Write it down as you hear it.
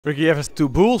Ricky has two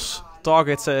bulls.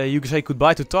 Target, you can say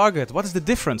goodbye to Target. What is the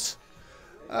difference?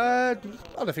 I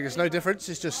don't think there's no difference.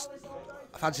 It's just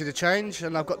I fancy the change,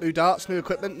 and I've got new darts, new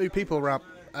equipment, new people around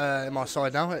in my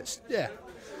side now. It's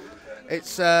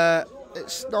nice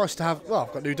to have. Well,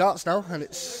 I've got new darts now, and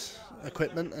it's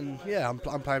equipment, and yeah, I'm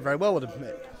playing very well with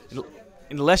them.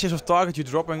 In the last years of Target, you're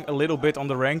dropping a little bit on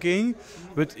the ranking,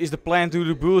 but is the plan to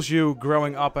the bulls you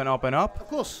growing up and up and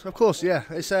up? Of course, yeah.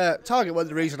 It's Target wasn't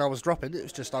the reason I was dropping. It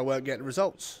was just I weren't getting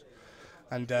results,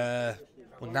 and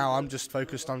well, now I'm just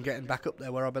focused on getting back up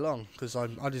there where I belong, because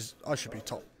I should be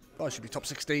top. I should be top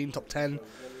 16, top 10.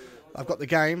 I've got the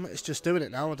game. It's just doing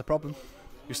it now with the problem.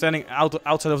 You're standing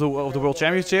outside of the World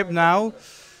Championship now.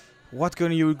 What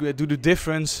can you do the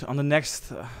difference on the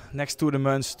next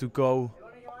tournaments to go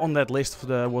on that list for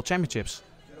the World Championships?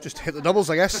 Just hit the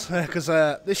doubles, I guess, because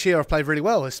this year I've played really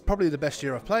well. It's probably the best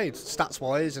year I've played,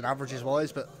 stats-wise and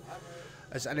averages-wise, but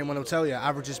as anyone will tell you,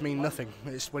 averages mean nothing.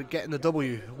 It's getting the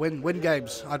W, win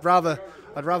games. I'd rather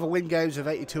win games with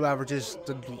 82 averages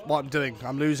than what I'm doing.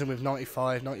 I'm losing with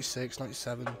 95, 96,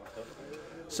 97.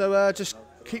 So just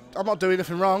keep. I'm not doing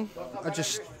anything wrong.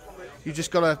 You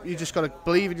just gotta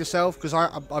believe in yourself, because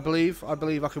I believe I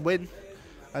can win,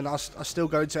 and I still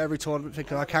go into every tournament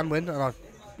thinking I can win, and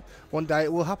one day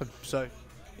it will happen. So.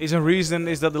 Is a reason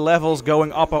is that the levels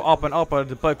going up and up and up.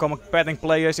 The competing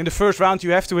players in the first round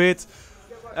you have to hit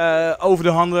over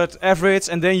the 100 average,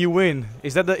 and then you win.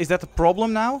 Is that the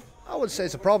problem now? I wouldn't say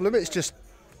it's a problem. It's just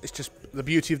the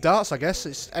beauty of darts, I guess.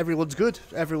 It's everyone's good.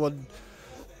 Everyone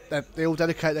they all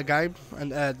dedicate their game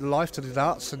and life to the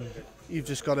darts, and you've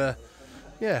just got to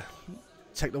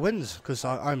take the wins, because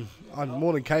I'm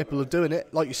more than capable of doing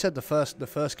it. Like you said, the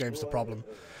first game's the problem.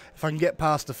 If I can get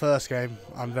past the first game,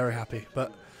 I'm very happy.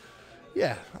 But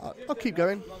yeah, I'll keep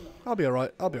going. I'll be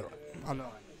alright. I know.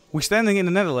 We're standing in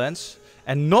the Netherlands,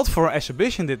 and not for an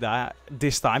exhibition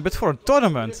this time, but for a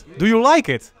tournament. Do you like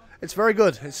it? It's very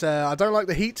good. It's I don't like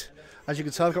the heat, as you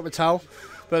can tell. I've got my towel,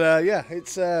 but yeah,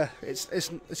 it's a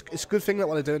good thing that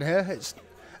what they're doing here. It's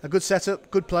a good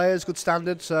setup, good players, good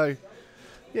standard. So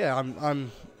yeah,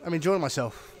 I'm enjoying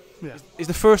myself. Yeah. Is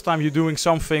the first time you're doing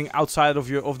something outside of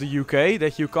the UK,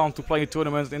 that you come to play a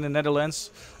tournament in the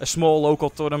Netherlands, a small local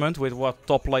tournament with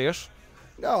top players?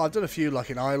 No, I've done a few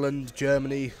like in Ireland,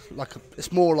 Germany.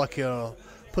 It's more like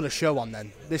put a show on.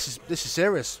 Then this is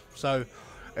serious. So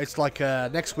it's like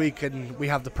next week, and we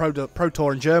have the Pro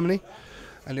Tour in Germany,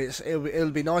 and it'll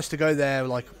be nice to go there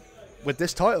like with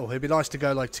this title. It'd be nice to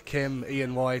go like to Kim,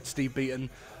 Ian White, Steve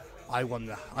Beaton. I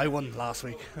won last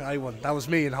week. That was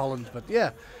me in Holland. But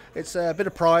yeah, it's a bit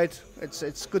of pride.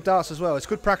 It's good darts as well. It's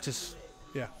good practice.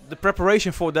 Yeah. The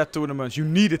preparation for that tournament, you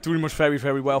need it tournament very,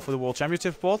 very well for the World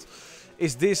Championship spot.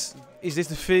 Is this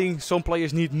the thing some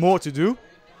players need more to do?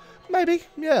 Maybe,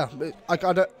 yeah. I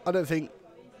don't think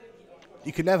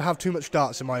you can never have too much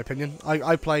darts, in my opinion.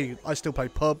 I still play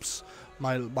pubs,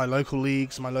 my local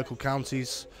leagues, my local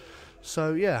counties.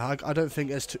 So yeah, I don't think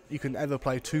you can ever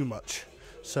play too much.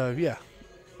 So yeah,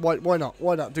 why not?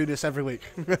 Why not do this every week?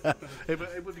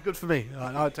 It would be good for me.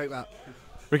 I'd take that.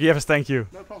 Ricky Evans, thank you.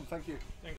 No problem. Thank you.